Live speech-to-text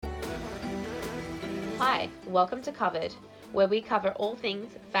Hi, welcome to Covered, where we cover all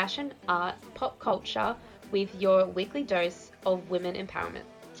things fashion, art, pop culture with your weekly dose of women empowerment.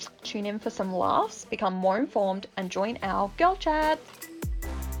 Tune in for some laughs, become more informed, and join our girl chat.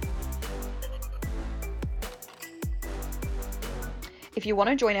 If you want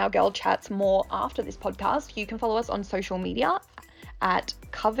to join our girl chats more after this podcast, you can follow us on social media at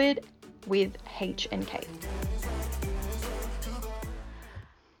Covered with H&K.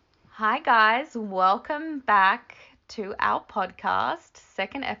 Hi guys, welcome back to our podcast,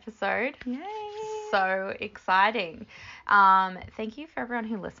 second episode. Yay! So exciting. Thank you for everyone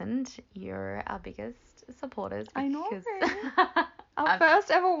who listened. You're our biggest supporters. I know. Because Our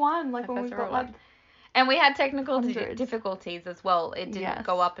first ever one, like our when first we've ever got one. like And we had technical hundreds. difficulties as well. It didn't Yes.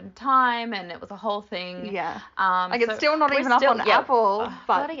 go up in time, and it was a whole thing. Yeah. Like it's still not even up on Apple,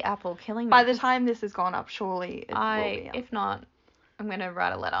 but bloody Apple killing me. by the time this has gone up, surely it will be up. If not, I'm gonna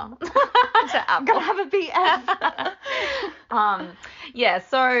write a letter to I'm Apple. gonna have a BS. Yeah.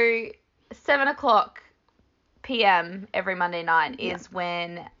 So 7:00 p.m. every Monday night is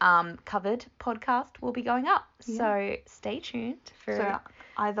when Covered podcast will be going up. Yeah. So stay tuned for. So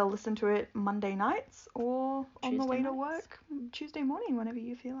either listen to it Monday nights or on the Tuesday way to nights. work Tuesday morning, whenever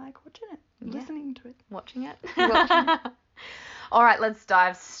you feel like watching it, listening to it. Watching it. Watching. All right, let's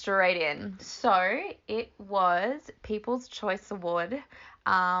dive straight in. So it was People's Choice Award,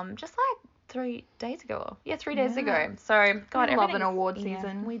 just like 3 days ago. Yeah, 3 days Yeah. ago. So God, We love an everything's- award yeah,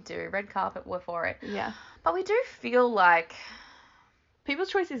 season. we do. Red carpet, we're for it. Yeah. But we do feel like People's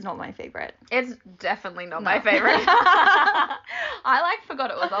Choice is not my favorite. it's definitely not No. my favorite. I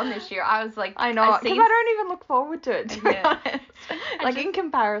forgot it was on this year. I was like, I know, because I don't even look forward to it, to be Yeah. honest. Like, in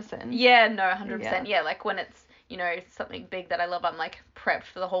comparison. Yeah, no, 100%. Yeah. Yeah, like when it's, something big that I love, I'm like prepped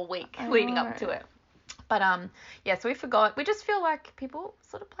for the whole week leading up to it. But yeah, so we forgot. We just feel like people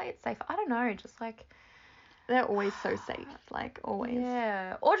sort of play it safe. I don't know, just like They're always so safe, like, always.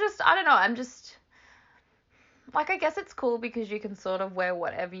 yeah, or just I don't know. I'm just like, I guess it's cool because you can sort of wear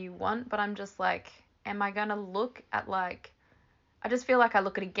whatever you want, but I'm just like, am I gonna look at like? I just feel like I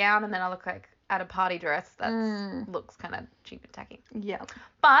look at a gown and then I look like at a party dress that looks kind of cheap and tacky. Yeah.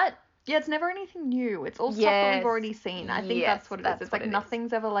 But Yeah, it's never anything new. It's all stuff that Yes. we've already seen. I think Yes, that's what it is. that's It's what like it is.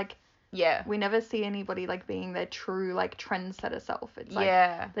 nothing's ever like, yeah, we never see anybody like being their true like trendsetter self. It's like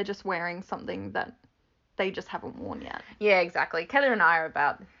yeah. they're just wearing something that they just haven't worn yet. Yeah, exactly. Kelly and I are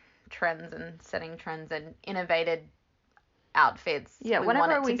about trends and setting trends and innovated outfits. Yeah, We whenever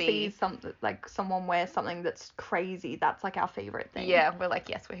want it we to be, see something like someone wear something that's crazy, that's like our favorite thing. yeah, we're like,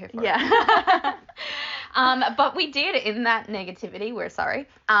 yes, we're here for it. Yeah. But we did, in that negativity, we're sorry.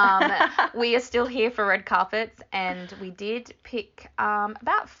 We are still here for red carpets, and we did pick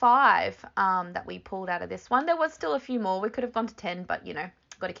about 5 that we pulled out of this one. There was still a few more. We could have gone to 10, but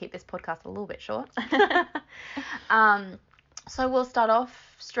got to keep this podcast a little bit short. So we'll start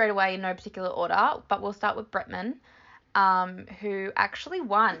off straight away in no particular order, but we'll start with Bretman, who actually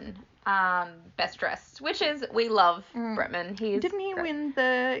won Best Dressed, which is, we love Bretman. Didn't he win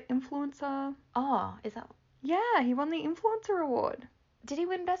the influencer? Oh, is that? Yeah, he won the influencer award. Did he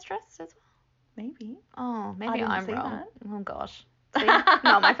win Best Dressed as well? Maybe. Oh, I maybe didn't I'm see wrong. that. Oh gosh. See?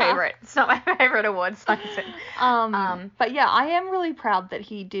 Not my favorite. It's not my favorite award season. But yeah, I am really proud that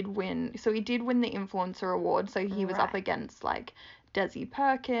he did win. So he did win the influencer award. So he was up Right. against like Desi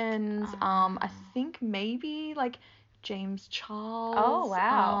Perkins. I think maybe like James Charles. Oh,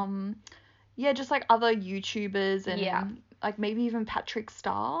 wow. Yeah, just like other YouTubers and Yeah. like maybe even Patrick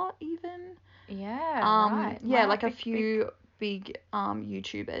Star even. Yeah, right. Yeah, Wow, like a big- few big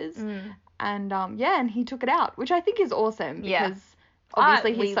YouTubers. Mm. And and he took it out, which I think is awesome Yeah. because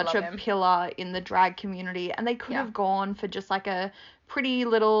obviously we he's such love a him. pillar in the drag community, and they could have gone for just like a pretty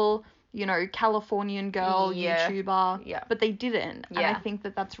little, Californian girl Yeah. YouTuber, Yeah. but they didn't, and I Yeah. think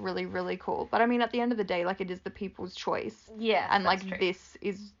that that's really, really cool. But I mean, at the end of the day, like, it is the people's choice, Yes, and that's like true. this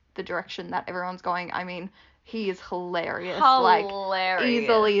is the direction that everyone's going. I mean, he is hilarious, Hilarious. like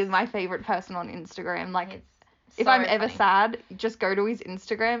easily is my favorite person on Instagram, like. It's If so I'm ever funny. sad, just go to his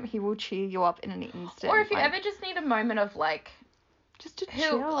Instagram. He will cheer you up in an instant. Or if you like, ever just need a moment of like, just to who,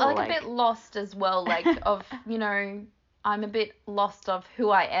 chill, like a bit lost as well, like of, I'm a bit lost of who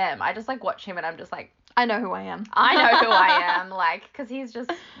I am. I just like watch him and I'm just like, I know who I am. I know who I am, like, because he's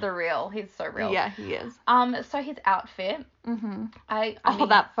just the real. He's so real. Yeah, he is. So his outfit, Mhm. I Oh, mean,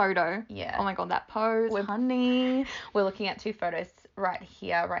 that photo. yeah. Oh my god, that pose, We're- honey. We're looking at 2 photos right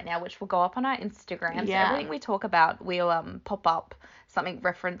here, right now, which will go up on our Instagram. Yeah. So everything we talk about, we'll pop up something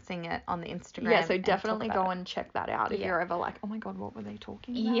referencing it on the Instagram. Yeah, so and definitely talk go about it. and check that out if Yeah. you're ever like, oh my god, what were they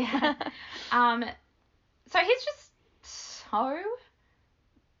talking about? Yeah. So he's just so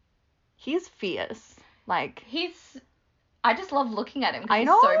He's fierce. Like, I just love looking at him I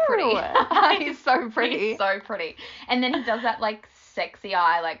because know. he's so pretty. He's so pretty. He's so pretty. And then he does that, like, sexy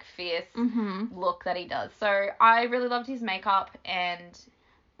eye, like, fierce Mm-hmm. look that he does. So I really loved his makeup, and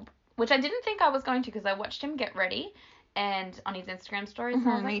which I didn't think I was going to, because I watched him get ready and on his Instagram stories. And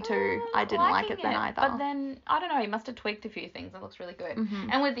I was Me like, too. I not didn't like liking it then either. But then, I don't know, he must have tweaked a few things. It looks really good. Mm-hmm.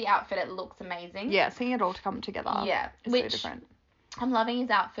 And with the outfit, it looks amazing. Yeah, seeing it all to come together. Yeah. Is so different. I'm loving his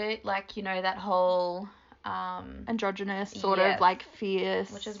outfit, like, you know, that whole androgynous, sort yes, of like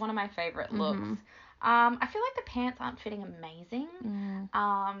fierce. which is one of my favorite Mhm. looks. I feel like the pants aren't fitting amazing.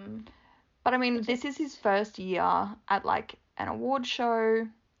 But I mean, this is his first year at like an award show,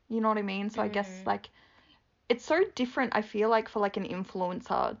 you know what I mean? So I guess like it's so different, I feel like, for like an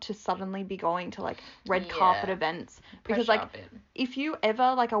influencer to suddenly be going to like red carpet events, because like if you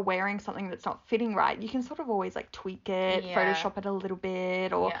ever like are wearing something that's not fitting right, you can sort of always like tweak it, Photoshop it a little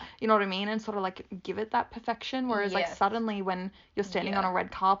bit, or you know what I mean, and sort of like give it that perfection. Whereas like suddenly when you're standing on a red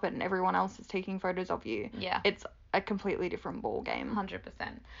carpet and everyone else is taking photos of you, it's a completely different ball game. 100%.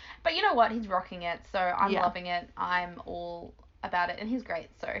 But you know what? He's rocking it, so I'm loving it. I'm all about it, and he's great,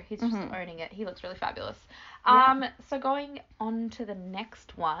 so he's just owning it. He looks really fabulous. So going on to the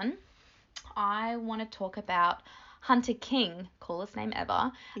next one, I want to talk about Hunter King, coolest name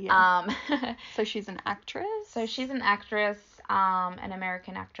ever. So she's an actress? So she's an actress, an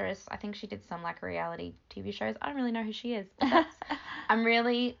American actress. I think she did some like reality TV shows. I don't really know who she is, but I'm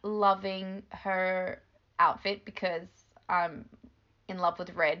really loving her outfit because I'm in love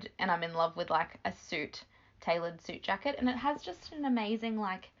with red, and I'm in love with like a tailored suit jacket, and it has just an amazing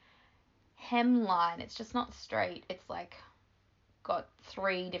like hemline. It's just not straight, it's like got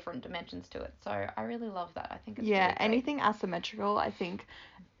 3 different dimensions to it, so I really love that. I think it's really great. Anything asymmetrical I think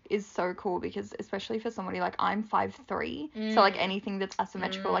is so cool, because especially for somebody like I'm 5'3", so like anything that's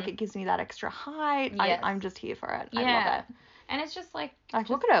asymmetrical, like it gives me that extra height. I'm just here for it. I love it. And it's just like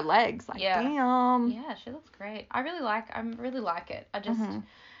look at her legs, like damn. Yeah, she looks great. I really like it. I just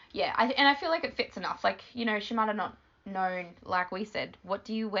I feel like it fits enough. Like, you know, she might have not known, like we said, what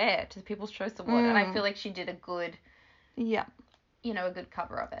do you wear to the People's Choice Award, and I feel like she did a good a good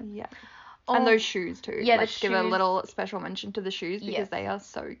cover of it. And those shoes too. Yeah, let's give a little special mention to the shoes, because they are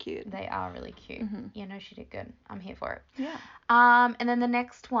so cute. They are really cute. You know, she did good. I'm here for it. Yeah. And then the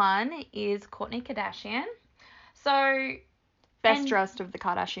next one is Kourtney Kardashian. So best dressed of the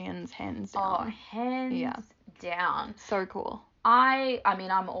Kardashians, hands down. Oh, hands down. So cool. I mean,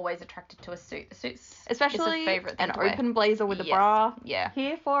 I'm always attracted to a suit. The suit's especially a favorite thing an to wear. open blazer with a bra. Yeah.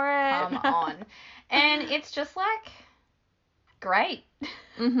 Here for it. Come on. And it's just like great.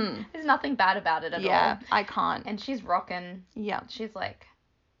 There's nothing bad about it at all. Yeah, I can't. And she's rocking. Yeah. She's like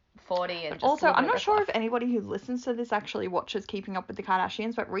 40 and just also, I'm not sure if anybody who listens to this actually watches Keeping Up with the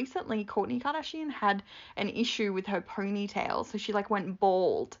Kardashians, but recently Kourtney Kardashian had an issue with her ponytail, so she like went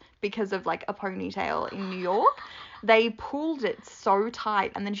bald because of like a ponytail in New York. They pulled it so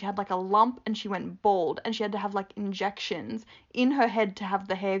tight, and then she had like a lump, and she went bald, and she had to have like injections in her head to have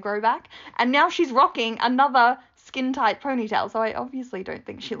the hair grow back, and now she's rocking another skin tight ponytail, so I obviously don't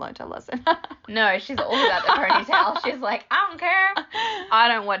think she learned her lesson. No, she's all about the ponytail. She's like, I don't care. I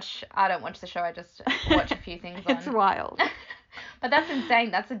don't watch the show. I just watch a few things on. It's wild. But that's insane.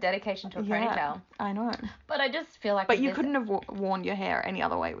 That's a dedication to a ponytail. I know. But I just feel like... But you couldn't have worn your hair any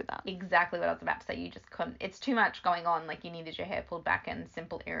other way with that. Exactly what I was about to say. You just couldn't. It's too much going on. Like, you needed your hair pulled back and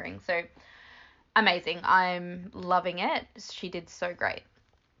simple earrings. So, amazing. I'm loving it. She did so great.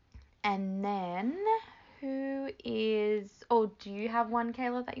 And then, who is... Oh, do you have one,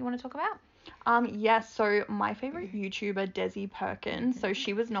 Kayla, that you want to talk about? Yes, so my favorite YouTuber, Desi Perkins, so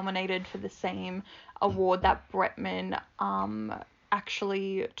she was nominated for the same award that Bretman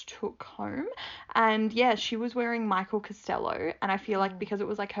actually took home, and yeah, she was wearing Michael Costello, and I feel like because it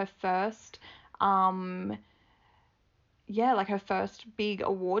was like her first her first big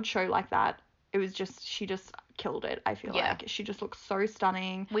award show like that, it was just, she just killed it. I feel like she just looks so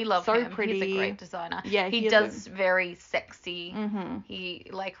stunning. We love so him. Pretty. He's a great designer. Yeah, he does very sexy. He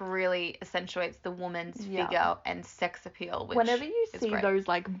like really accentuates the woman's figure and sex appeal. Which whenever you see great. those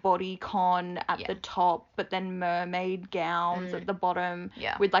like bodycon at the top, but then mermaid gowns at the bottom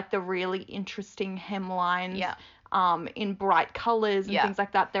with like the really interesting hemlines. In bright colors and things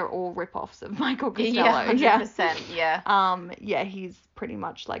like that, they're all rip-offs of Michael Costello. 100%, he's pretty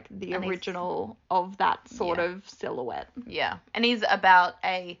much like the original of that sort of silhouette. Yeah, and he's about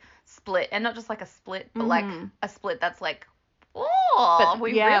a split, and not just like a split, but like a split that's like, but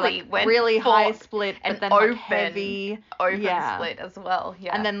we really went really for high split, but then open, like heavy open split as well.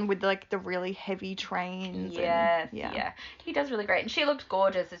 Yeah, and then with like the really heavy trains. Yes, he does really great, and she looked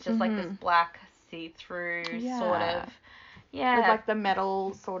gorgeous. It's just like this black see-through sort Yeah. of. Yeah. With like the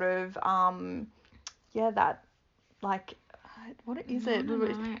metal sort of that like what is it? don't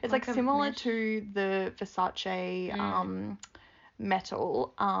know. It's Like like a similar mesh? to the Versace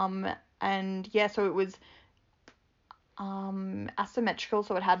metal and yeah, so it was asymmetrical,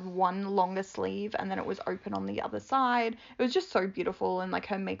 so it had one longer sleeve and then it was open on the other side. It was just so beautiful, and like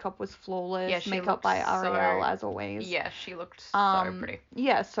her makeup was flawless. Yeah, she Makeup looked by Ariel, so- as always. Yeah, she looked so pretty.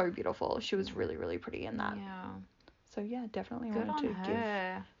 Yeah, so beautiful. She was really, really pretty in that. Yeah. So yeah, definitely Good wanted on to give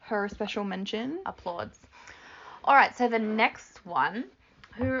her. her a special mention. Applauds. All right, so the next one,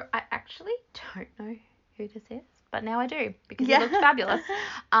 who I actually don't know who this is, but now I do because he looks fabulous.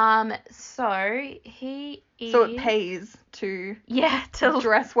 So he is. So it pays to to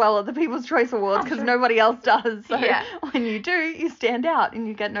dress well at the People's Choice Awards because nobody else does. So when you do, you stand out and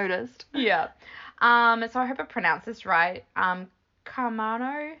you get noticed. Yeah. So I hope I pronounced this right.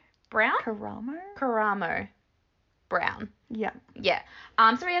 Carmano Brown? Caramo Brown. Yeah. Yeah.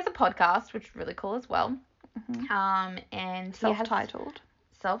 So he has a podcast, which is really cool as well. Mm-hmm. And self-titled.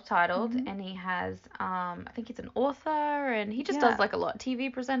 And he has I think he's an author, and he just does like a lot.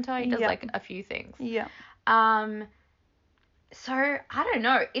 TV presenter, he does like a few things. Yeah. So I don't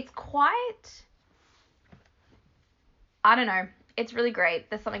know, it's quite, I don't know, it's really great.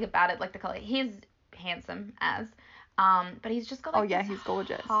 There's something about it, like the color. He's handsome but he's just got like he's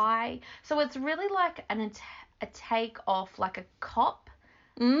gorgeous. So it's really like a take off like a cop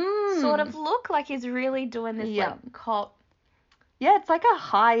sort of look. Like he's really doing this like cop. Yeah, it's like a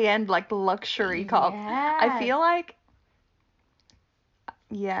high-end, like, luxury cop. Yeah. I feel like...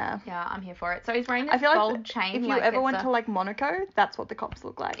 Yeah. Yeah, I'm here for it. So he's wearing this gold chain. If you ever went to, like, Monaco, that's what the cops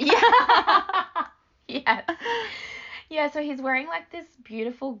look like. Yeah. Yes. Yeah, so he's wearing, like, this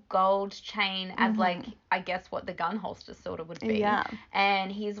beautiful gold chain as, like, I guess what the gun holster sort of would be. Yeah.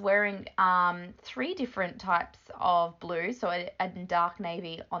 And he's wearing 3 different types of blue. So a dark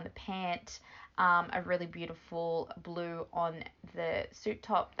navy on the pant, a really beautiful blue on the suit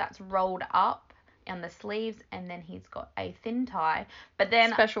top that's rolled up on the sleeves, and then he's got a thin tie. But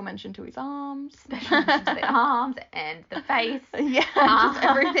then special mention to his arms. Special mention to the arms and the face. Yeah, just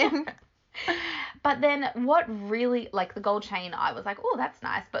everything. But then what really, like the gold chain, I was like, oh, that's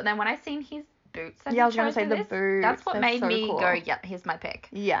nice. But then when I seen his boots, I was gonna say the boots. That's what made me cool. go, yep, here's my pick.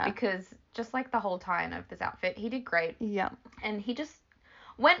 Yeah. Because just like the whole tie-in of this outfit, he did great. Yeah. And he just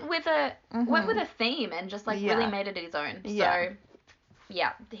went with a theme and just like really made it his own. So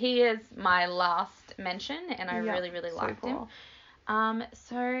yeah, he is my last mention, and I really liked him.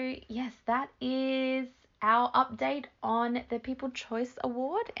 So yes, that is our update on the People's Choice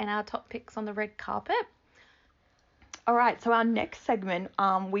Award and our top picks on the red carpet. All right, so our next segment,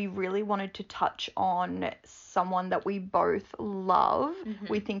 we really wanted to touch on someone that we both love.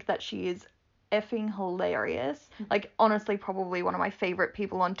 We think that she is effing hilarious. Like, honestly, probably one of my favorite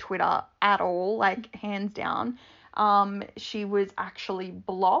people on Twitter at all, like, hands down. She was actually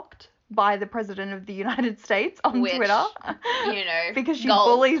blocked by the President of the United States on Twitter. You know, because she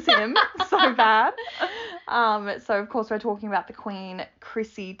bullies him so bad. So, of course, we're talking about the Queen,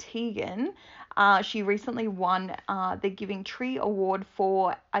 Chrissy Teigen. She recently won the Giving Tree Award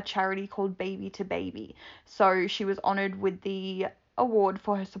for a charity called Baby to Baby. So she was honoured with the award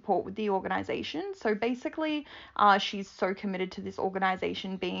for her support with the organisation. So basically, she's so committed to this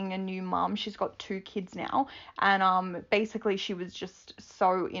organisation, being a new mum. She's got 2 kids now, and basically she was just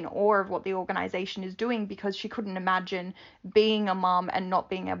so in awe of what the organisation is doing, because she couldn't imagine being a mum and not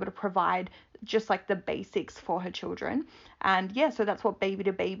being able to provide just like the basics for her children. And yeah, so that's what Baby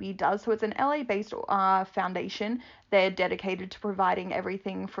to Baby does. So it's an LA-based foundation. They're dedicated to providing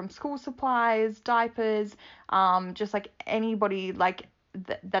everything from school supplies, diapers, just like anybody like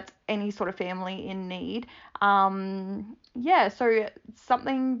that's any sort of family in need. Yeah, so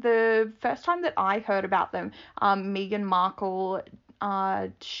something, the first time that I heard about them, Meghan Markle,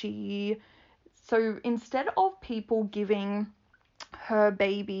 so instead of people giving her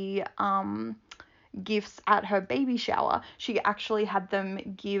baby gifts at her baby shower, she actually had them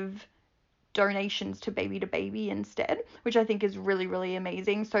give donations to Baby instead, which I think is really, really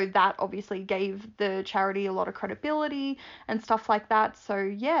amazing. So that obviously gave the charity a lot of credibility and stuff like that. So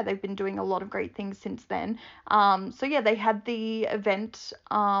yeah, they've been doing a lot of great things since then. So yeah, they had the event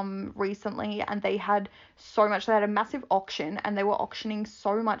recently, and they had so much. They had a massive auction, and they were auctioning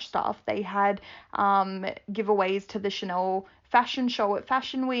so much stuff. They had giveaways to the Chanel fashion show at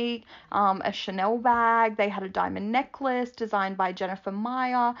Fashion Week, a Chanel bag. They had a diamond necklace designed by Jennifer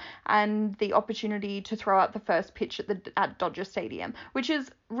Meyer, and the opportunity to throw out the first pitch at Dodger Stadium, which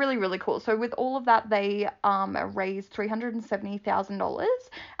is really, really cool. So with all of that, they raised $370,000,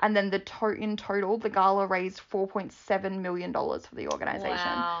 and then in total, the gala raised $4.7 million for the organization.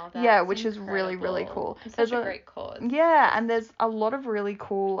 Wow, yeah, which is really, really cool. It's such a great cause. Yeah, and there's a lot of really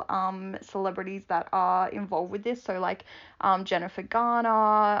cool celebrities that are involved with this. So like Jennifer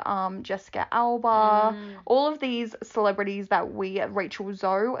Garner, Jessica Alba, all of these celebrities that Rachel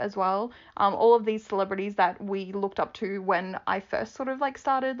Zoe as well, all of these celebrities that we looked up to when I first sort of like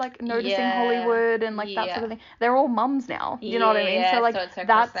started like noticing Hollywood and like that sort of thing. They're all mums now. You know what I mean? So like so it's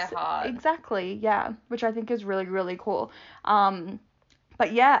across their heart. Exactly, yeah, which I think is really, really cool.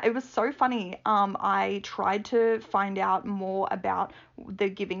 But yeah, it was so funny. I tried to find out more about the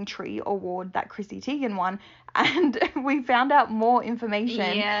Giving Tree Award that Chrissy Teigen won, and we found out more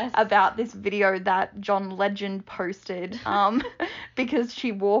information about this video that John Legend posted because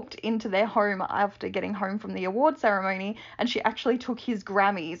she walked into their home after getting home from the award ceremony, and she actually took his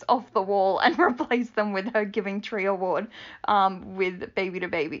Grammys off the wall and replaced them with her Giving Tree Award with Baby to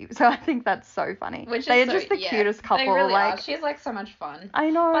Baby. So I think that's so funny. They are just the cutest couple. They really like are. She's like so much fun. I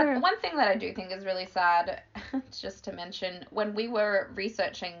know. But one thing that I do think is really sad, just to mention, when we were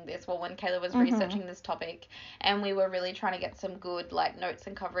researching this, well, when Kayla was researching this topic, and we were really trying to get some good like notes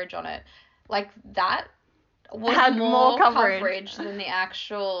and coverage on it, like that had more coverage than the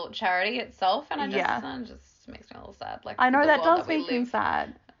actual charity itself, and it just makes me a little sad. Like, I know that does make me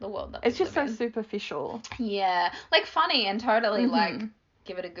sad. The world that it's just so in. Superficial. Yeah, like funny and totally like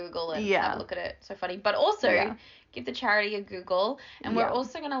give it a Google and have a look at it. So funny, but also give the charity a Google, and we're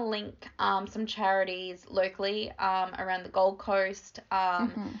also going to link some charities locally around the Gold Coast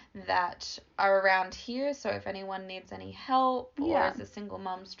that are around here. So if anyone needs any help or is a single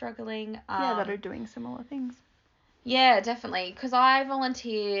mum struggling, that are doing similar things. Yeah, definitely. Because I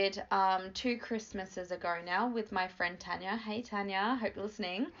volunteered 2 Christmases ago now with my friend Tanya. Hey Tanya, hope you're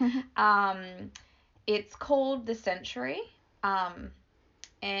listening. It's called The Century,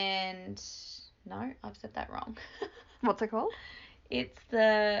 and no, I've said that wrong. What's it called? It's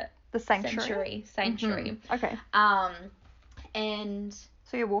the Sanctuary. Sanctuary. Okay. And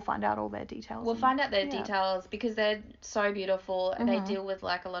so yeah, we'll find out all their details. We'll find out their details because they're so beautiful, and they deal with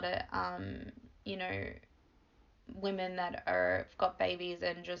like a lot of you know, women that have got babies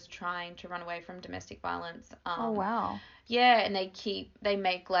and just trying to run away from domestic violence. Oh wow. Yeah, and they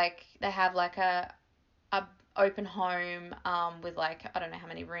have like a open home with like, I don't know how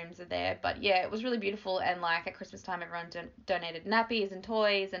many rooms are there, but yeah, it was really beautiful. And like at Christmas time, everyone donated nappies and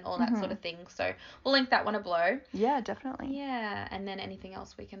toys and all that sort of thing. So we'll link that one below. Yeah, definitely. Yeah, and then anything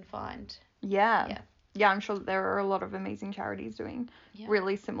else we can find. Yeah, I'm sure that there are a lot of amazing charities doing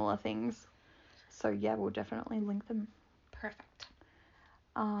really similar things. So yeah, we'll definitely link them. Perfect.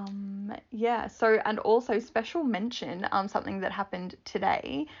 So, and also special mention, something that happened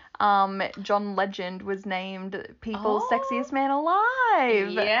today, John Legend was named People's Sexiest Man Alive.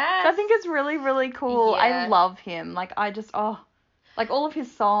 Yes. So I think it's really, really cool. Yeah. I love him. Like, like all of his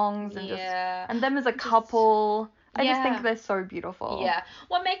songs and and them as a couple. I just think they're so beautiful. Yeah.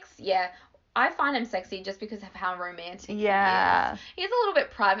 I find him sexy just because of how romantic he is. He's a little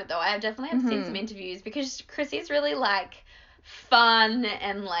bit private though. I definitely have seen some interviews because Chrissy's really like fun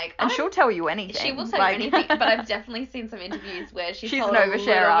and like, and she'll tell you anything. She will tell you anything, but I've definitely seen some interviews where she's told an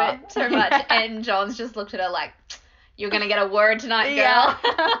oversharer. A little bit too much, and John's just looked at her like, "You're gonna get a word tonight, girl."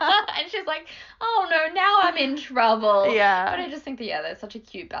 And she's like, "Oh no, now I'm in trouble." Yeah. But I just think that there's such a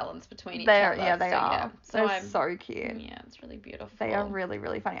cute balance between each other. Yeah, they are. Yeah. They're so cute. Yeah, it's really beautiful. They are really,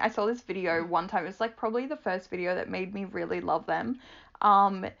 really funny. I saw this video one time. It's like probably the first video that made me really love them.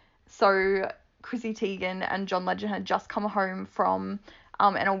 So Chrissy Teigen and John Legend had just come home from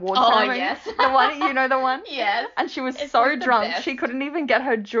an award ceremony. Yes. The one, you know the one? Yes. And she was so drunk, she couldn't even get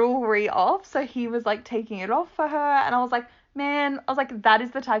her jewelry off, so he was like taking it off for her, and I was like, man, that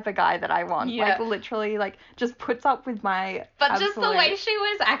is the type of guy that I want. Yeah. Like, literally, like, just puts up with my just the way she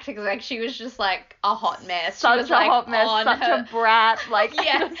was acting, like, she was just, like, a hot mess. Such she was, a like, hot mess, such a brat, like,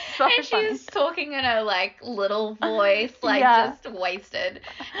 yeah. So and funny. she was talking in her, like, little voice, like, just wasted.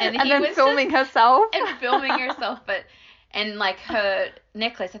 And he then was filming herself. And filming herself, and, like, her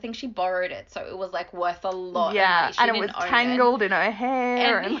necklace, I think she borrowed it, so it was, like, worth a lot. Yeah, and it was tangled in her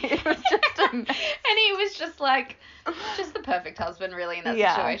hair, and it was just and he was just, like, just the perfect husband, really, in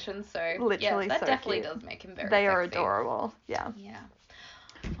that situation. So, literally, that so definitely cute. does make him very They are sexy. adorable. Yeah. Yeah.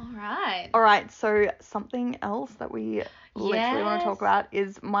 All right, so something else that we literally want to talk about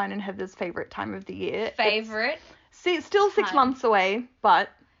is mine and Heather's favorite time of the year. It's still 6 months away, but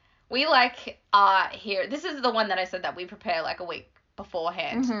we here. This is the one that I said that we prepare like a week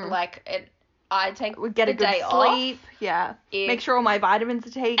beforehand. Like I take we get the a good day sleep. off. Yeah. If- Make sure all my vitamins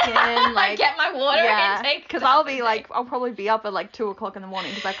are taken. I Like, get my water yeah, intake. because I'll be like, I'll probably be up at like 2:00 in the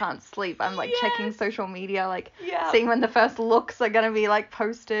morning because I can't sleep. I'm like checking social media, like seeing when the first looks are gonna be like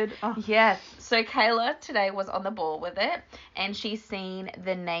posted. Oh. Yes. So Kayla today was on the ball with it, and she's seen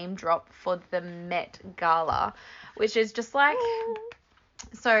the name drop for the Met Gala, which is just like.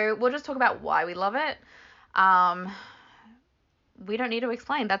 So we'll just talk about why we love it. We don't need to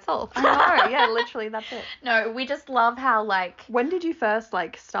explain. That's all. I know. Yeah, literally, that's it. No, we just love how like. When did you first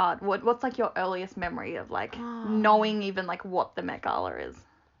like start? What's like your earliest memory of like knowing even like what the Met Gala is?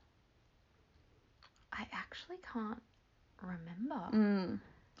 I actually can't remember.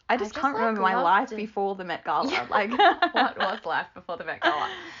 I just can't remember my life before the Met Gala. Yeah. Like, what was life before the Met Gala?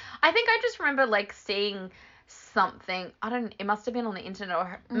 I think I just remember like seeing something. It must have been on the internet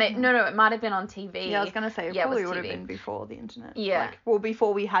or no, it might have been on TV. Yeah, I was gonna say it probably would have been before the internet. Yeah. Like, well,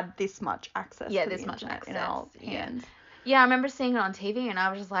 before we had this much access. Yeah, to this the much internet access in our hands. Yeah, I remember seeing it on TV and I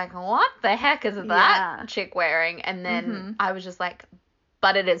was just like, what the heck is that chick wearing? And then I was just like,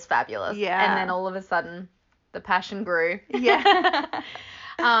 but it is fabulous. Yeah. And then all of a sudden, the passion grew. Yeah.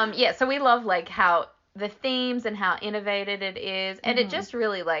 Yeah, so we love like how the themes and how innovative it is, and it just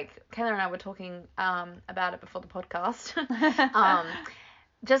really like Kayla and I were talking about it before the podcast.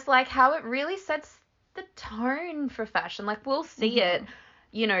 Just like how it really sets the tone for fashion. Like we'll see it,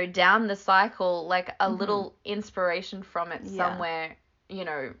 you know, down the cycle, like a little inspiration from it somewhere, you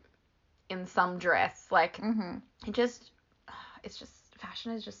know, in some dress. Like it's just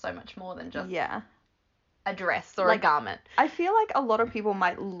fashion is just so much more than just a dress or a garment. I feel like a lot of people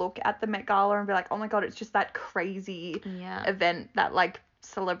might look at the Met Gala and be like, oh my god, it's just that crazy event that like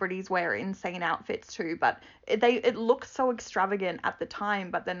celebrities wear insane outfits to, but it looks so extravagant at the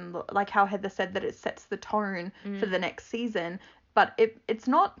time, but then like how Heather said that it sets the tone for the next season, but it's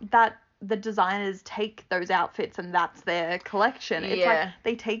not that the designers take those outfits and that's their collection. It's like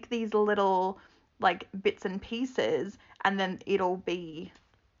they take these little like bits and pieces and then it'll be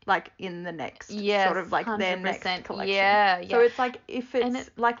like in the next sort of like 100%. Their next collection. Yeah. So it's like if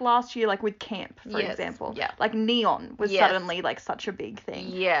it's like last year, like with camp, for example, like neon was suddenly like such a big thing.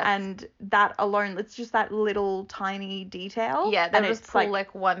 Yeah. And that alone, it's just that little tiny detail. Yeah, they'll just pull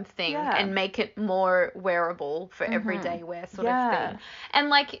like one thing and make it more wearable for everyday wear sort of thing. And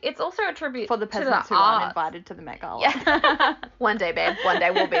like it's also a tribute for the peasants who aren't invited to the Met Gala. Yeah. One day, babe. One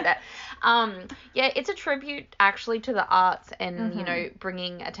day we'll be there. Yeah, it's a tribute actually to the arts and you know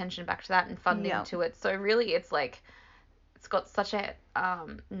bringing attention back to that and funding to it. So really it's like it's got such a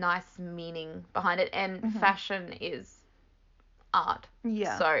nice meaning behind it, and fashion is art.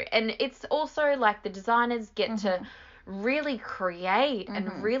 Yeah. So and it's also like the designers get to really create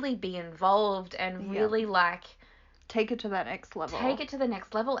and really be involved and really like take it to that next level. Take it to the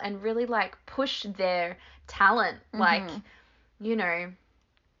next level and really like push their talent. Like, you know,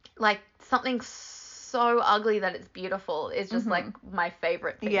 like something so ugly that it's beautiful is just like my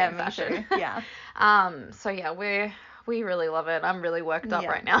favorite thing in fashion. Too. Yeah. So yeah, we really love it. I'm really worked up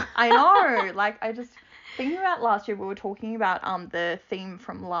right now. I know. Like I just thinking about last year, we were talking about the theme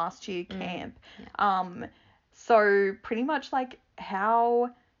from last year camp. So pretty much like how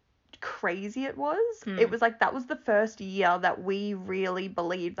crazy it was. It was like that was the first year that we really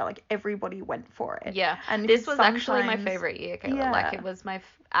believed that like everybody went for it. Yeah. And this was actually my favorite year, Kayla. Yeah. Like it was my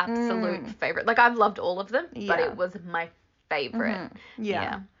absolute favorite. Like I've loved all of them, but it was my favorite.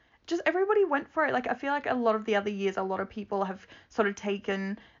 Yeah. Just everybody went for it. Like I feel like a lot of the other years, a lot of people have sort of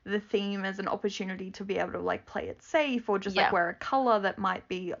taken the theme as an opportunity to be able to like play it safe or just like wear a color that might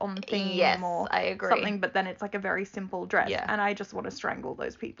be on theme or I agree. something, but then it's like a very simple dress. Yeah. And I just want to strangle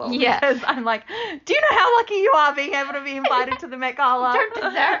those people. Yeah. Because I'm like, do you know how lucky you are being able to be invited to the Met Gala? You don't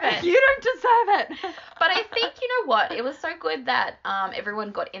deserve it. You don't deserve it. But I think, you know what, it was so good that everyone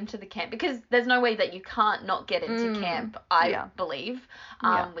got into the camp, because there's no way that you can't not get into camp, I believe,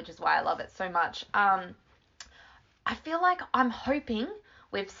 which is why I love it so much. I feel like I'm hoping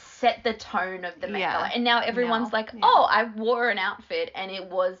we've set the tone of the Met Gala, and now everyone's like, oh, I wore an outfit and it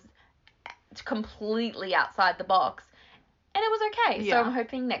was completely outside the box. And it was okay. So I'm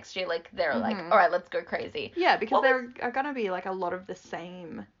hoping next year, like, they're like, all right, let's go crazy. Yeah, because there are going to be, like, a lot of the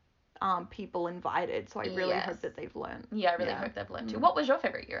same people invited. So I really hope that they've learned. Yeah, I really hope they've learned too. What was your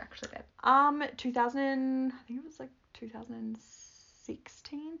favorite year, actually, babe? I think it was, like,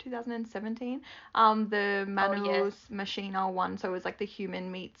 2017. The Manus Machina one. So it was, like, the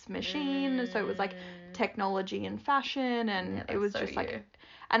human meets machine. So it was, like, technology and fashion. And it was just, like...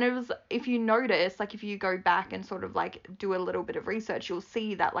 And it was, if you notice, like if you go back and sort of like do a little bit of research, you'll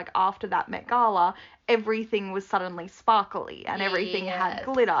see that like after that Met Gala, everything was suddenly sparkly and everything had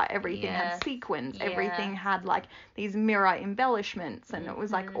glitter, everything had sequins, everything had like these mirror embellishments, and it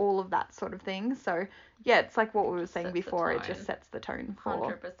was like all of that sort of thing. So yeah, it's like what we were saying before, it just sets the tone for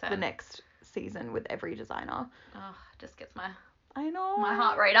 100%. the next season with every designer. Oh, just gets my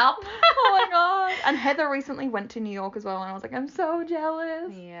heart rate up. Oh my god. And Heather recently went to New York as well, and I was like, I'm so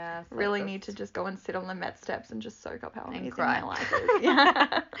jealous. Yeah. So really need to just go and sit on the Met steps and just soak up how amazing cry. my life is.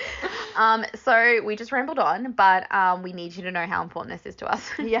 Yeah. So we just rambled on, but we need you to know how important this is to us.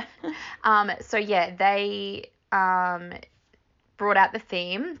 Yeah. So yeah, they brought out the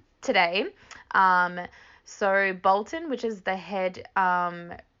theme today. So Bolton, which is the head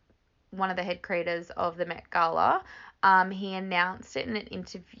one of the head creators of the Met Gala, he announced it in an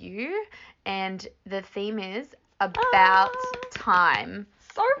interview, and the theme is about time.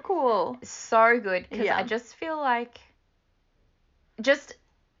 So cool. So good, because I just feel like, just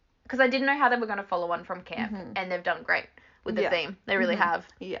because I didn't know how they were going to follow on from camp, and they've done great with the theme. They really have.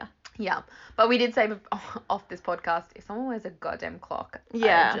 Yeah. Yeah. But we did say off this podcast, if someone wears a goddamn clock,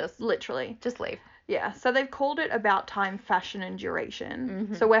 literally. Just leave. Yeah, so they've called it about time, fashion, and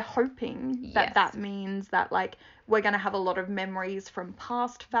duration. So we're hoping that that means that, like, we're going to have a lot of memories from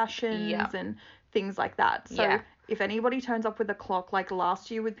past fashions and things like that. So if anybody turns up with a clock, like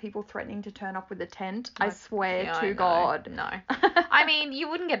last year with people threatening to turn up with a tent, I swear to God. No. I mean, you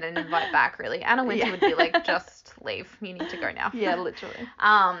wouldn't get an invite back, really. Anna Wintour would be like, just leave. You need to go now. Yeah, literally.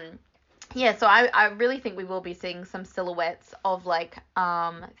 Yeah, so I really think we will be seeing some silhouettes of, like,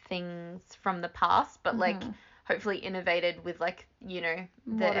 things from the past, but, like, hopefully innovated with, like, you know,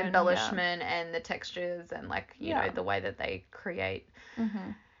 the modern, embellishment and the textures and, like, you know, the way that they create,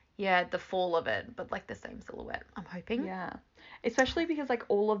 the fall of it, but, like, the same silhouette, I'm hoping. Yeah, especially because, like,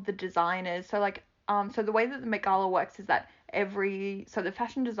 all of the designers, so, like, so the way that the Met Gala works is that so the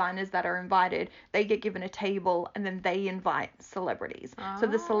fashion designers that are invited, they get given a table and then they invite celebrities. So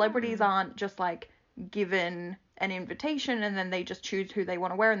the celebrities aren't just like given an invitation and then they just choose who they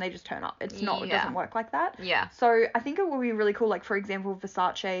want to wear and they just turn up. It's not, it doesn't work like that. Yeah. So I think it would be really cool, like for example,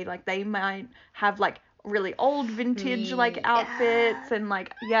 Versace, like they might have like really old vintage like outfits and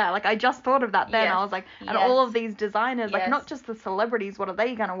like like I just thought of that then. I was like, and all of these designers, like not just the celebrities, what are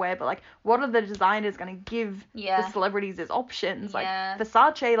they gonna wear, but like what are the designers gonna give the celebrities as options? Like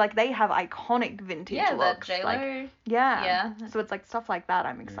Versace, like they have iconic vintage looks. J-Lo. Like so it's like stuff like that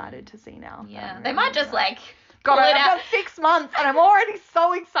I'm excited to see now. They might just like God, I've got 6 months and I'm already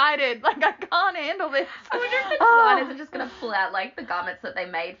so excited. Like I can't handle this. I wonder if the designers are just gonna pull out like the garments that they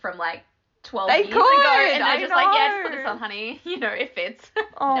made from like 12 years ago, and they're just like, just put this on, honey, you know, it fits.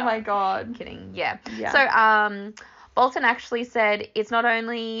 Oh my God. I'm kidding. Yeah. So, Bolton actually said it's not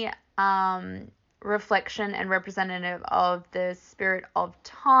only reflection and representative of the spirit of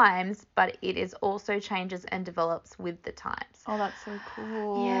times, but it is also changes and develops with the times. Oh, that's so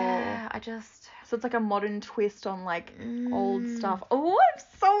cool. Yeah, So it's like a modern twist on like old stuff. Oh, I'm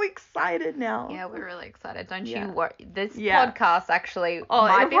so excited now. Yeah, we're really excited. Don't you worry. This podcast actually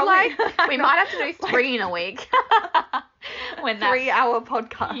might be like, we might have to do 3 in a week. When 3-hour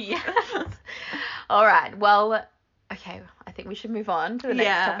podcast. Yes. All right. Well, okay. I think we should move on to the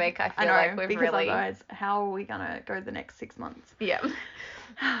next topic. I feel like we've because otherwise, how are we going to go the next 6 months? Yeah.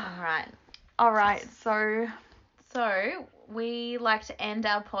 All right. So we like to end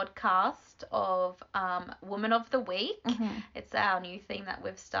our podcast of Woman of the Week. It's our new thing that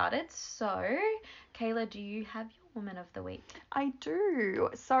we've started. So, Kayla, do you have your Woman of the Week? I do.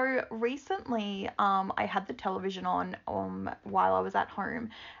 So recently, I had the television on while I was at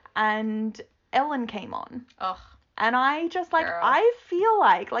home, and Ellen came on. Oh. And I just like, girl. I feel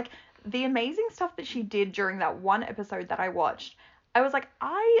like the amazing stuff that she did during that one episode that I watched, I was like,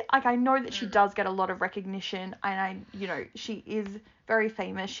 I know that she does get a lot of recognition, and she is very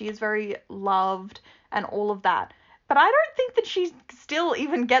famous, she is very loved and all of that. But I don't think that she still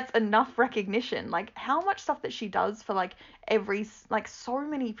even gets enough recognition. Like how much stuff that she does for like so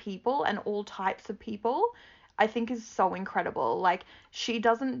many people and all types of people, I think is so incredible. Like she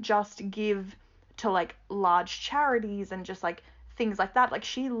doesn't just give to like large charities and just like things like that. Like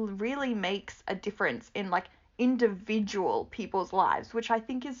she really makes a difference in like individual people's lives, which I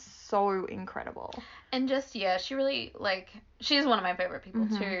think is so incredible. And just she really she's one of my favorite people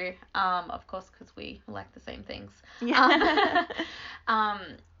too, of course, because we like the same things.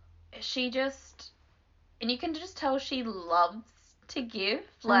 She just, and you can just tell she loves to give.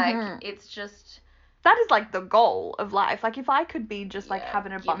 Like it's just that is like the goal of life. Like if I could be just like Yeah, have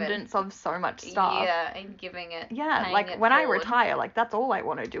an given. abundance of so much stuff. Yeah, and giving it. Yeah, paying like it when I forward. retire, like that's all I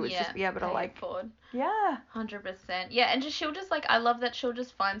want to do is Yeah, just be able to pay it like, forward. yeah. 100%. Yeah, and she'll just like, I love that she'll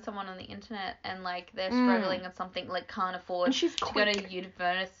just find someone on the internet and like they're struggling at something, like can't afford And she's to quick. go to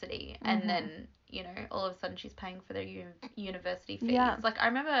university, and then, you know, all of a sudden she's paying for their university fees. Yeah. Like I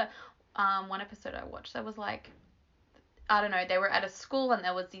remember one episode I watched that was like, I don't know, they were at a school and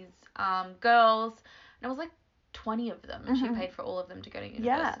there was these girls, and it was like 20 of them, and she paid for all of them to go to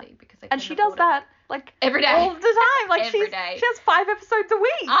university because they And couldn't she does afford it. that like Every day. all the time. Like Every she's day. she has 5 episodes a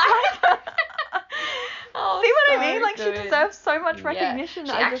week. Oh, See what I so mean? Like good. she deserves so much Yeah. recognition.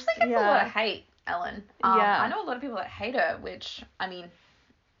 She I actually just, gets a lot of hate, Ellen. Yeah. I know a lot of people that hate her, which, I mean,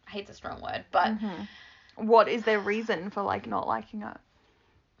 hate's a strong word, but What is their reason for like not liking her?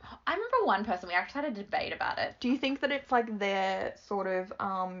 I remember one person, we actually had a debate about it. Do you think that it's like their sort of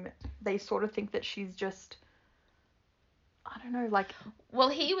they sort of think that she's just, I don't know, like Well,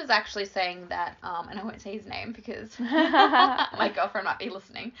 he was actually saying that, and I won't say his name because my girlfriend might be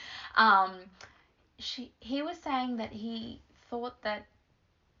listening. He was saying that he thought that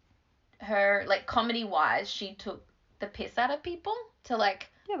her, like, comedy-wise, she took the piss out of people to, like,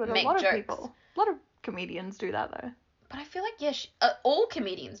 yeah, but make a lot jokes. of people, a lot of comedians do that though. But I feel like, yeah, all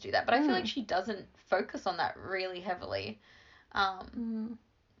comedians do that, but I feel like she doesn't focus on that really heavily. But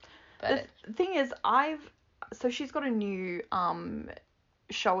The thing is, so she's got a new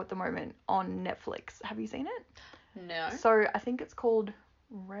show at the moment on Netflix. Have you seen it? No. So I think it's called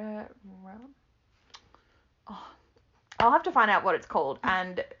I'll have to find out what it's called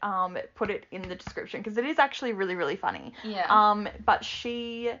and put it in the description because it is actually really, really funny. Yeah. But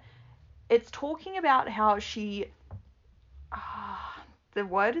it's talking about how she, the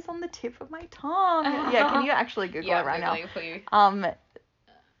word is on the tip of my tongue. Yeah, can you actually Google it right now? For you.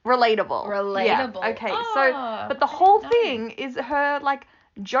 Relatable. Relatable. Yeah. Okay, Oh, but the whole thing is her like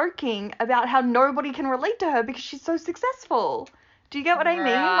joking about how nobody can relate to her because she's so successful. Do you get what I mean?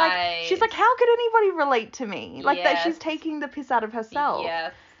 Like, she's like, how could anybody relate to me? Like, that she's taking the piss out of herself.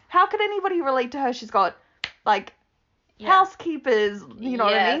 Yes. How could anybody relate to her? She's got, like, housekeepers, you know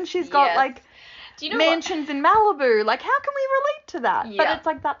what I mean? She's got, like, do you know mansions in Malibu. Like, how can we relate to that? Yeah. But it's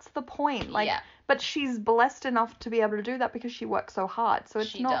like, that's the point. Like, but she's blessed enough to be able to do that because she works so hard. So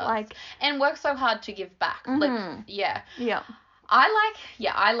it's not like... And works so hard to give back. Like, yeah. Yeah.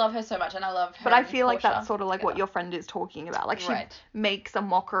 I love her so much, and I love her. But I feel like Portia that's sort of like together. what your friend is talking about. Like, she Right. makes a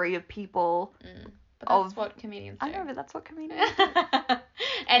mockery of people. But that's what comedians do. I know, but that's what comedians do.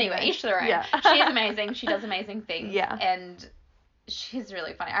 Anyway, each their own. Yeah. She's amazing. She does amazing things. Yeah. And she's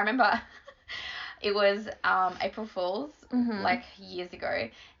really funny. I remember it was April Fool's, like, years ago,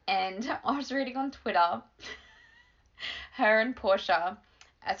 and I was reading on Twitter, her and Portia,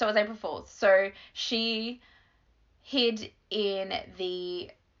 so it was April Fool's, so she hid in the...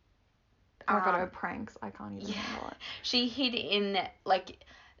 Oh my god, her pranks. I can't even handle it. She hid in, like,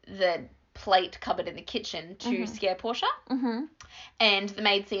 the plate cupboard in the kitchen to scare Portia. And the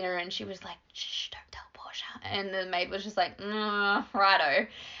maid seen her and she was like, shh, don't tell Portia. And the maid was just like, righto.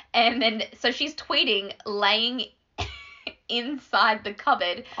 And then, so she's tweeting, laying inside the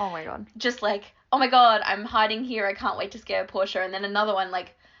cupboard. Oh my god. Just like, oh my god, I'm hiding here. I can't wait to scare Portia. And then another one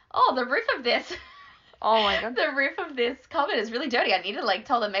like, oh, the roof of this... Oh my god. The roof of this cupboard is really dirty. I need to like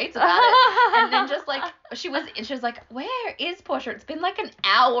tell the maids about it. And then just like she was like, where is Portia? It's been like an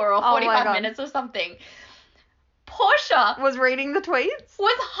hour or 45 minutes or something. Portia was reading the tweets?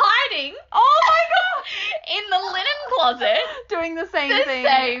 Was hiding. Oh my god. In the linen closet. Doing the same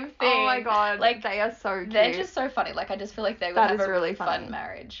thing. Oh my god. Like, they are so cute. They're just so funny. Like, I just feel like they would have a really fun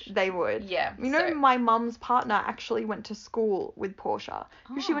marriage. They would. Yeah. You know, my mum's partner actually went to school with Portia.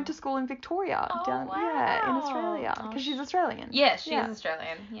 Because she went to school in Victoria. In Australia. Because she's Australian. Yes, she's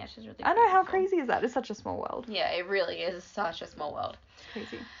Australian. Yeah, she's really I know, how crazy is that? It's such a small world. Yeah, it really is such a small world. It's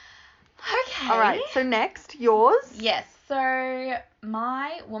crazy. Okay. All right, so next, yours? Yes, so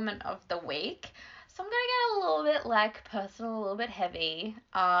my woman of the week. So I'm going to get a little bit, like, personal, a little bit heavy,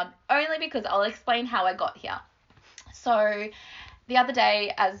 only because I'll explain how I got here. So the other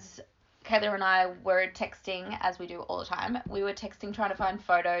day, as Kayla and I were texting, as we do all the time, we were texting trying to find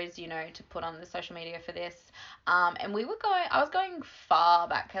photos, you know, to put on the social media for this. And I was going far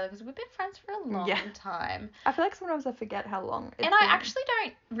back, Kayla, because we've been friends for a long time. I feel like sometimes I forget how long it's been. I actually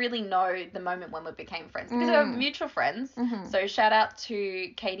don't really know the moment when we became friends, because we were mutual friends. So shout out to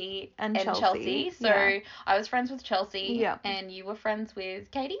Katie and Chelsea. So I was friends with Chelsea, and you were friends with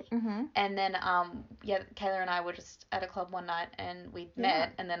Katie. And then, Kayla and I were just at a club one night, and we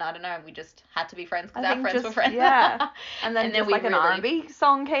met, and then, I don't know, we just had to be friends, because our friends were friends. And then just like an R&B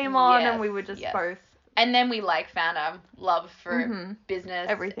song came on, and we were just both And then we like found a love for business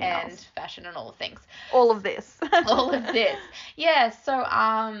Everything and else. fashion and all things. All of this. All of this. Yeah, so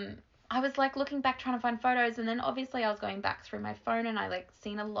I was like looking back trying to find photos, and then obviously I was going back through my phone and I like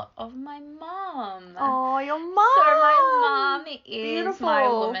seen a lot of my mom. Oh, your mom. So my mom is Beautiful. my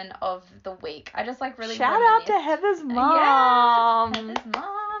woman of the week. I just like really Shout out to Heather's mom. Yes, Heather's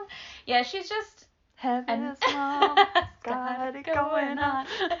mom. Yeah, she's just Heather's mom. Got it going on.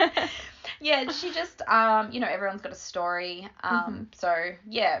 Yeah, she just, everyone's got a story. So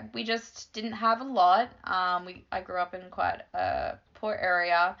yeah, we just didn't have a lot. I grew up in quite a poor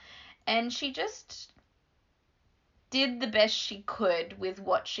area, and she just did the best she could with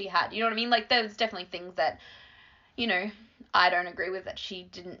what she had. You know what I mean? Like, there's definitely things that, I don't agree with that she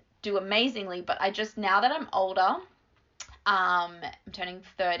didn't do amazingly, but I just, now that I'm older, I'm turning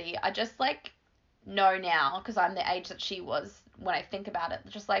 30, I just like know now, because I'm the age that she was when I think about it,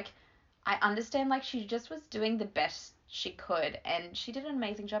 just like, I understand, like, she just was doing the best she could, and she did an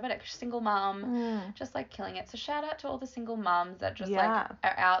amazing job at it. Single mom, just, like, killing it. So shout out to all the single moms that just, like,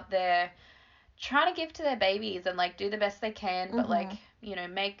 are out there trying to give to their babies and, like, do the best they can, but, like,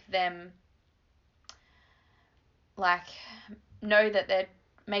 make them, like, know that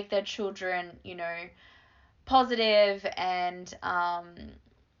make their children, positive and,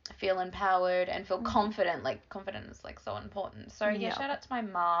 feel empowered and feel confident. Like, confidence is like so important. So yeah, shout out to my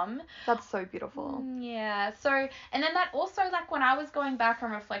mom. That's so beautiful. Yeah. So, and then that also, like, when I was going back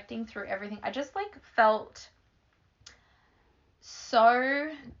and reflecting through everything, I just like felt so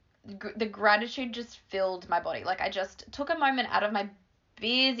the gratitude just filled my body. Like, I just took a moment out of my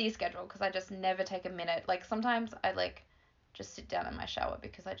busy schedule, because I just never take a minute. Like, sometimes I like just sit down in my shower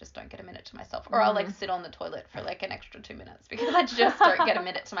because I just don't get a minute to myself, or I'll like sit on the toilet for like an extra 2 minutes because I just don't get a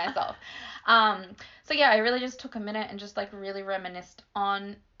minute to myself. So yeah, I really just took a minute and just like really reminisced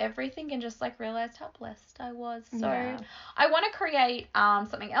on everything and just like realized how blessed I was. So I want to create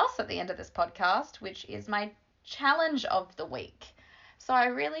something else at the end of this podcast, which is my challenge of the week. So I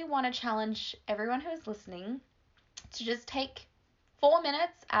really want to challenge everyone who is listening to just take 4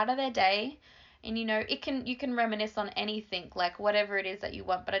 minutes out of their day. And, you can reminisce on anything, like whatever it is that you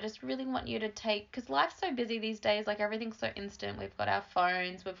want. But I just really want you to take, because life's so busy these days, like everything's so instant. We've got our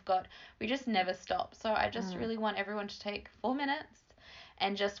phones, we just never stop. So I just really want everyone to take 4 minutes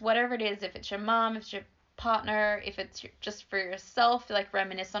and just whatever it is, if it's your mom, if it's your partner, if it's just for yourself, like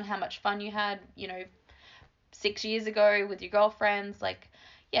reminisce on how much fun you had, 6 years ago with your girlfriends. Like,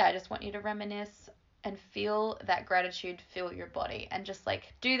 yeah, I just want you to reminisce and feel that gratitude fill your body, and just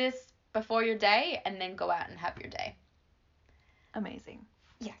like do this before your day and then go out and have your day. Amazing.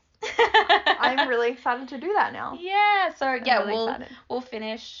 Yes. I'm really excited to do that now. Yeah. So yeah, really we'll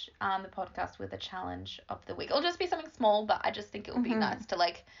finish the podcast with a challenge of the week. It'll just be something small, but I just think it would be nice to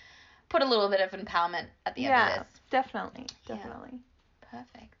like put a little bit of empowerment at the end of this. Definitely. Yeah.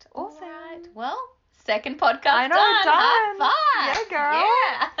 Perfect. Awesome. All right. Well, second podcast I know, done. done. High five. Yeah, girl.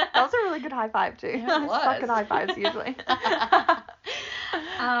 Yeah. That was a really good high five too. Yeah, it was. I suck at high fives usually.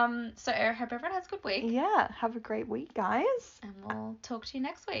 So I hope everyone has a good week. Yeah, have a great week, guys. And we'll talk to you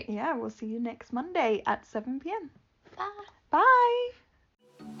next week. Yeah, we'll see you next Monday at 7 p.m. Bye. Bye.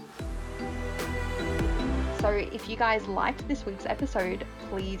 So if you guys liked this week's episode,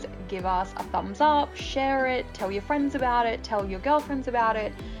 please give us a thumbs up, share it, tell your friends about it, tell your girlfriends about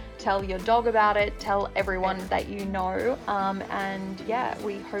it, tell your dog about it, tell everyone that you know. And yeah,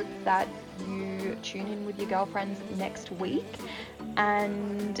 we hope that you tune in with your girlfriends next week.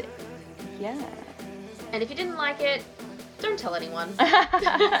 And yeah. And if you didn't like it, don't tell anyone.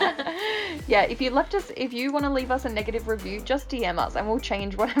 Yeah, if you want to leave us a negative review, just DM us and we'll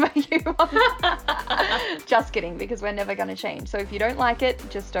change whatever you want. Just kidding, because we're never going to change. So if you don't like it,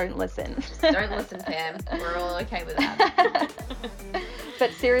 just don't listen. Just don't listen, Pam. We're all okay with that.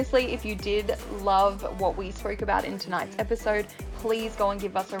 But seriously, if you did love what we spoke about in tonight's episode, please go and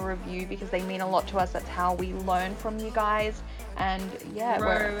give us a review, because they mean a lot to us. That's how we learn from you guys. And yeah,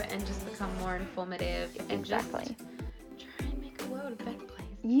 grow and just become more informative. Exactly. And just try and make the world a better place.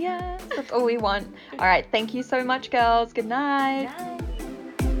 Yes, that's all we want. All right, thank you so much, girls. Good night. Night.